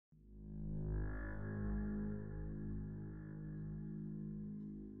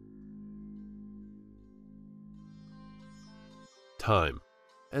Time,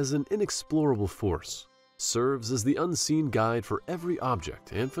 as an inexplorable force, serves as the unseen guide for every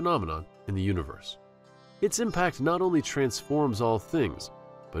object and phenomenon in the universe. Its impact not only transforms all things,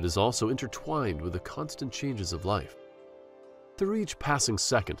 but is also intertwined with the constant changes of life. Through each passing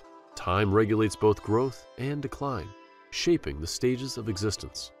second, time regulates both growth and decline, shaping the stages of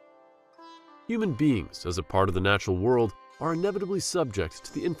existence. Human beings, as a part of the natural world, are inevitably subject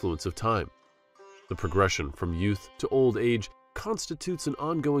to the influence of time. The progression from youth to old age constitutes an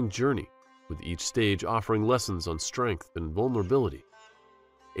ongoing journey, with each stage offering lessons on strength and vulnerability.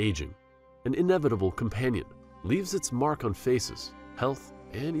 Aging, an inevitable companion, leaves its mark on faces, health,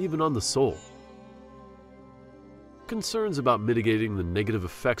 and even on the soul. Concerns about mitigating the negative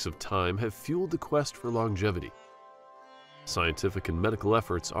effects of time have fueled the quest for longevity. Scientific and medical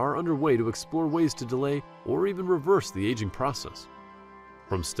efforts are underway to explore ways to delay or even reverse the aging process.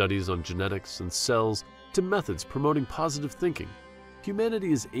 From studies on genetics and cells to methods promoting positive thinking,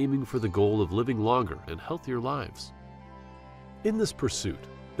 humanity is aiming for the goal of living longer and healthier lives. In this pursuit,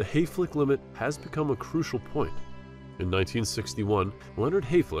 the hayflick limit has become a crucial point. In 1961, Leonard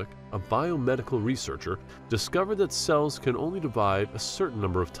Hick, a biomedical researcher, discovered that cells can only divide a certain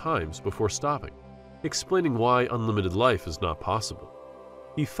number of times before stopping, explaining why unlimited life is not possible.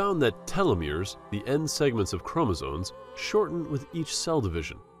 He found that telomeres, the end segments of chromosomes, shorten with each cell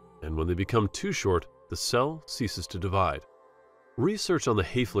division, and when they become too short, the cell ceases to divide. Research on the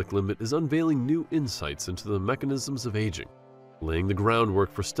hayflick limit is unveiling new insights into the mechanisms of aging, laying the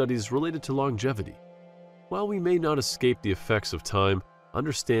groundwork for studies related to longevity. While we may not escape the effects of time,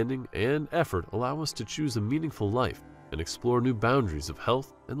 understanding and effort allow us to choose a meaningful life and explore new boundaries of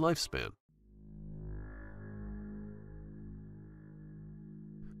health and lifespan.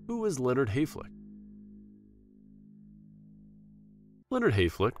 Who is Leonard Hick? Leonard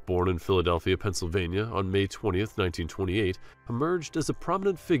Hick, born in Philadelphia, Pennsylvania on May 20, 1928, emerged as a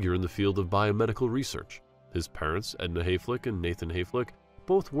prominent figure in the field of biomedical research. His parents, Edna Hayflick and Nathan Hayflick,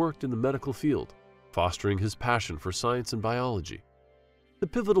 both worked in the medical field, fostering his passion for science and biology. The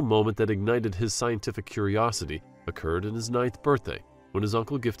pivotal moment that ignited his scientific curiosity occurred in his 9th birthday, when his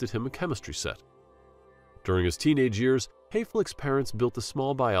uncle gifted him a chemistry set. During his teenage years, Hayflick's parents built a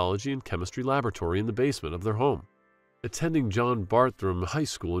small biology and chemistry laboratory in the basement of their home. Attending John Bartram High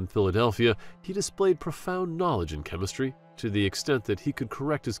School in Philadelphia, he displayed profound knowledge in chemistry to the extent that he could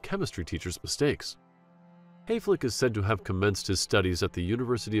correct his chemistry teacher's mistakes. Hayflick is said to have commenced his studies at the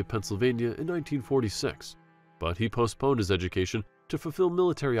University of Pennsylvania in 1946, but he postponed his education to fulfill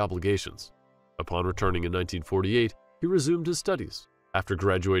military obligations. Upon returning in 1948, he resumed his studies. After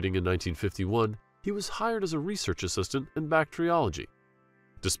graduating in 1951, he was hired as a research assistant in bacteriology.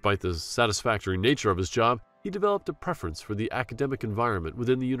 Despite the satisfactory nature of his job, he developed a preference for the academic environment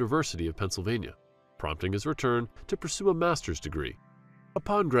within the University of Pennsylvania, prompting his return to pursue a master's degree.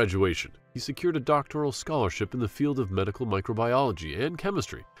 Upon graduation, he secured a doctoral scholarship in the field of medical microbiology and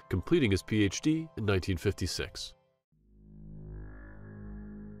chemistry, completing his PhD in 1956.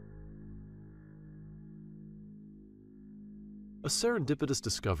 A serendipitous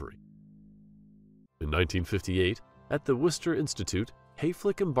discovery. In 1958, at the Worcester Institute,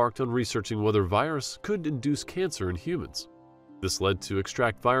 Hayflick embarked on researching whether virus could induce cancer in humans. This led to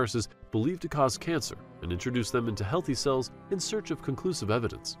extract viruses believed to cause cancer and introduce them into healthy cells in search of conclusive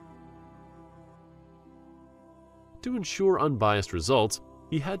evidence. To ensure unbiased results,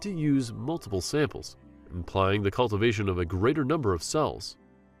 he had to use multiple samples, implying the cultivation of a greater number of cells.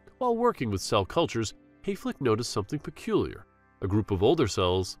 While working with cell cultures, Hayflick noticed something peculiar. A group of older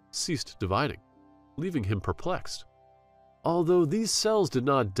cells ceased dividing, leaving him perplexed. Although these cells did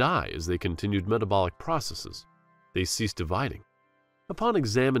not die as they continued metabolic processes, they ceased dividing. Upon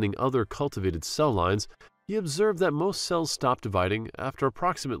examining other cultivated cell lines, he observed that most cells stopped dividing after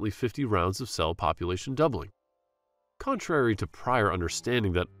approximately 50 rounds of cell population doubling. Contrary to prior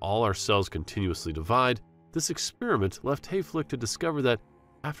understanding that all our cells continuously divide, this experiment left Hayflick to discover that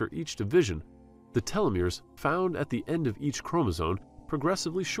after each division, the telomeres found at the end of each chromosome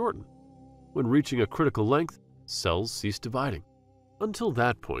progressively shorten. When reaching a critical length, cells cease dividing. Until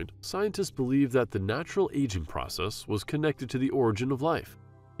that point, scientists believed that the natural aging process was connected to the origin of life,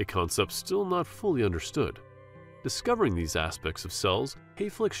 a concept still not fully understood. Discovering these aspects of cells,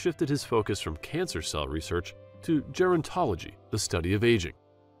 Hayflick shifted his focus from cancer cell research to gerontology, the study of aging.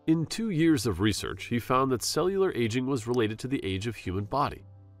 In 2 years of research, he found that cellular aging was related to the age of human body,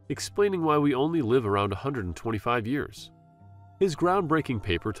 explaining why we only live around 125 years. His groundbreaking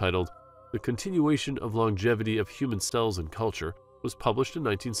paper titled "The Continuation of Longevity of Human Cells and Culture" was published in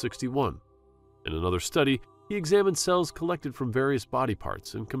 1961. In another study, he examined cells collected from various body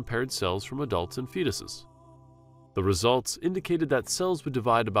parts and compared cells from adults and fetuses. The results indicated that cells would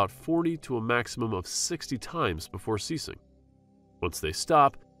divide about 40 to a maximum of 60 times before ceasing. Once they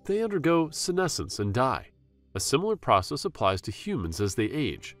stop, they undergo senescence and die. A similar process applies to humans as they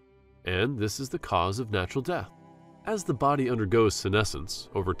age, and this is the cause of natural death. As the body undergoes senescence,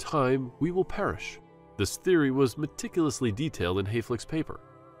 over time we will perish. This theory was meticulously detailed in Hayflick's paper,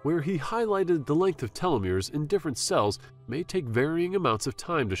 where he highlighted the length of telomeres in different cells may take varying amounts of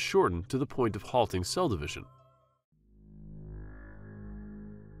time to shorten to the point of halting cell division.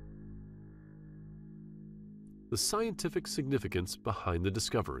 The scientific significance behind the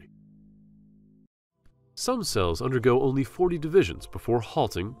discovery. Some cells undergo only 40 divisions before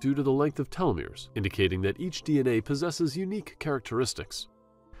halting due to the length of telomeres, indicating that each DNA possesses unique characteristics.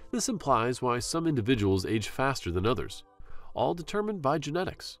 This implies why some individuals age faster than others, all determined by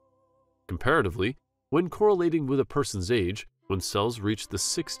genetics. Comparatively, when correlating with a person's age, when cells reach the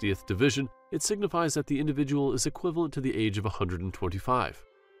 60th division, it signifies that the individual is equivalent to the age of 125.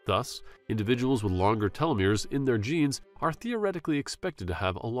 Thus, individuals with longer telomeres in their genes are theoretically expected to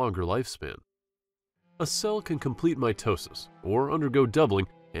have a longer lifespan. A cell can complete mitosis, or undergo doubling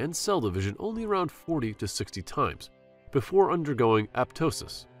and cell division only around 40 to 60 times, before undergoing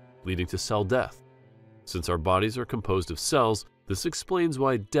apoptosis, leading to cell death. Since our bodies are composed of cells, this explains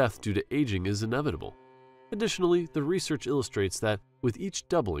why death due to aging is inevitable. Additionally, the research illustrates that with each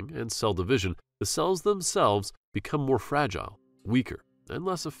doubling and cell division, the cells themselves become more fragile, weaker, and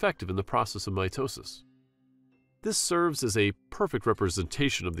less effective in the process of mitosis. This serves as a perfect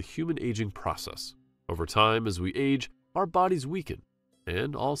representation of the human aging process. Over time, as we age, our bodies weaken,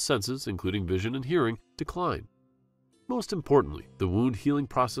 and all senses, including vision and hearing, decline. Most importantly, the wound healing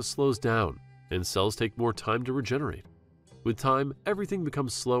process slows down, and cells take more time to regenerate. With time, everything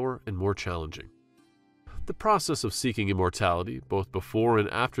becomes slower and more challenging. The process of seeking immortality, both before and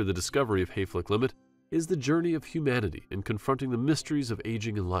after the discovery of hayflick limit, is the journey of humanity in confronting the mysteries of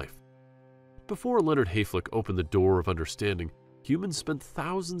aging and life. Before Leonard Hayflick opened the door of understanding, humans spent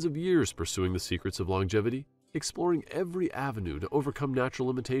thousands of years pursuing the secrets of longevity, exploring every avenue to overcome natural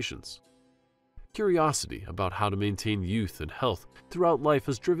limitations. Curiosity about how to maintain youth and health throughout life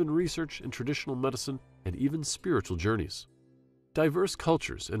has driven research in traditional medicine and even spiritual journeys. Diverse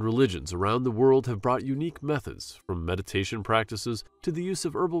cultures and religions around the world have brought unique methods, from meditation practices to the use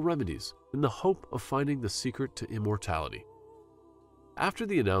of herbal remedies, in the hope of finding the secret to immortality. After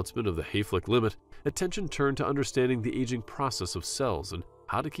the announcement of the hayflick limit, attention turned to understanding the aging process of cells and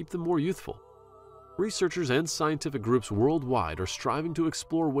how to keep them more youthful. Researchers and scientific groups worldwide are striving to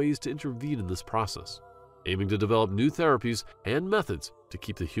explore ways to intervene in this process, aiming to develop new therapies and methods to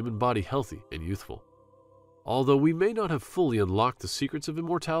keep the human body healthy and youthful. Although we may not have fully unlocked the secrets of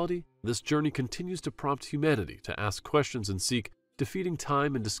immortality, this journey continues to prompt humanity to ask questions and seek defeating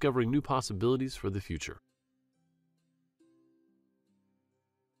time and discovering new possibilities for the future.